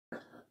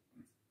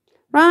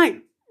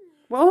Right.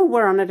 Well,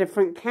 we're on a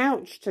different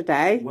couch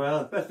today.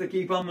 Well, it's best to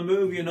keep on the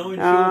move, you know, in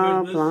show Oh,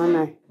 business.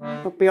 blimey.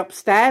 We'll be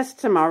upstairs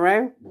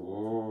tomorrow.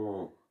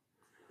 Oh.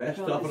 Best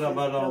off it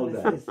about all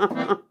day.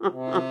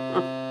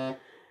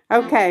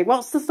 Okay,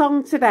 what's the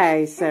song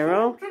today,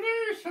 Cyril?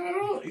 Today,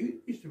 Cyril.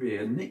 It used to be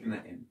a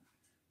nickname.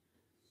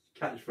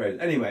 Catchphrase.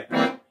 Anyway,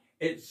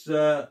 it's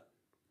a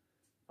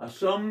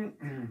song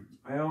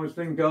I always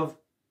think of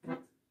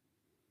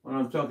when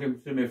I'm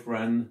talking to my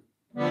friend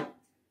and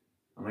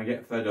I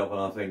get fed up and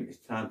I think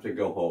it's time to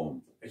go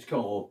home. It's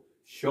called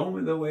Show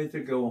Me the Way to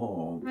Go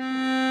Home.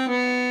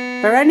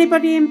 For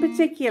anybody in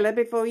particular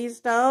before you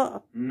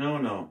start?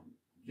 No.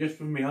 Just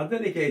for me. I'll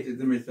dedicate it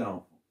to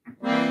myself.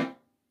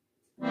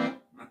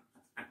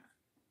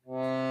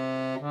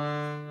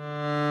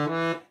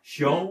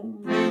 Show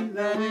me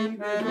the way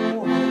to go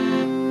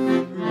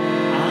home.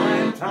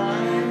 I'm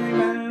tired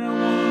and I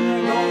wanna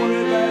go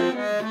to bed.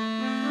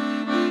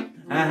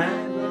 I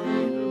had a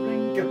little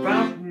drink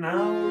about an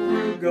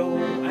hour ago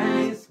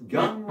and it's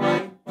gone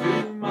right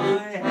to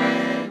my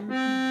head.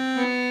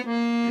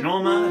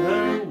 No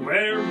matter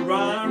where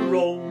I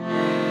roam,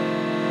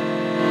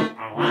 I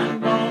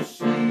land or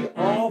sea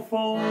or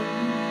foam,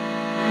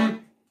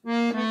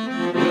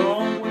 you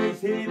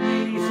always hear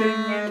me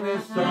singing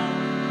this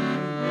song.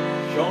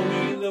 Show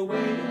me the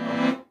way.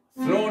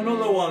 Throw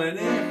another one in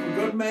here for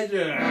good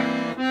measure.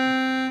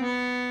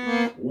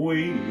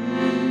 We'll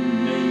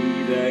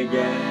meet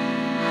again.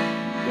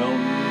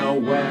 Don't know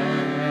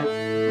where,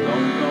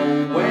 don't know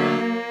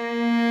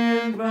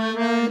when, but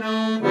I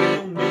know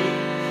we'll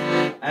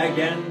meet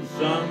again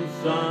some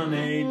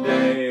sunny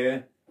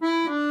day.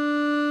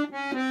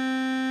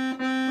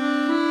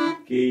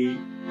 Keep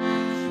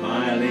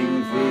smiling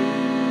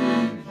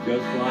through,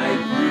 just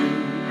like you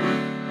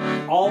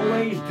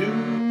always do.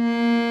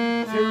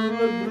 Till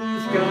the blue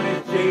sky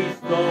chase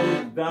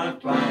those dark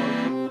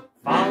clouds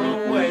far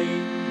away.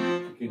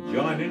 You can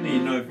join in, you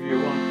know, if you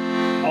want.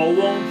 Oh,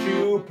 won't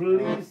you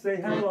please say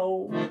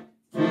hello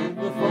to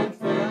the folks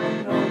that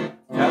I know?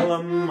 Tell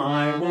them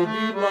I won't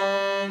be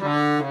long.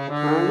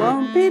 I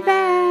won't be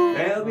there.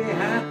 They'll be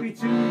happy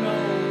to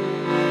know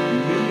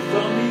you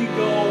saw me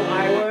go.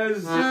 I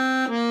was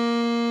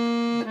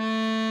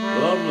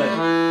lovely.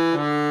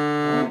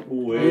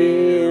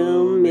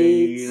 We'll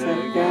meet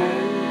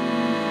again.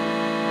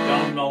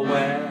 Don't know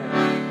where,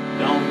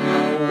 don't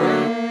know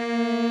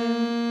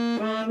when,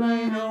 but I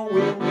know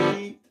we'll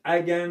meet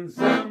again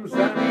some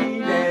sunny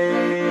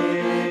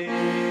day.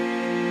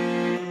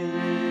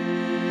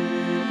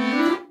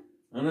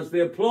 And as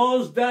the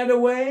applause died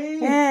away,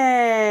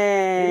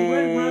 Yay! he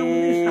went round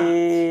with his hat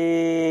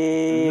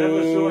and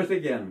never saw it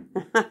again.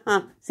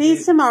 See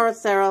you tomorrow,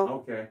 Cyril.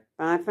 Okay.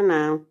 Bye for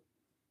now.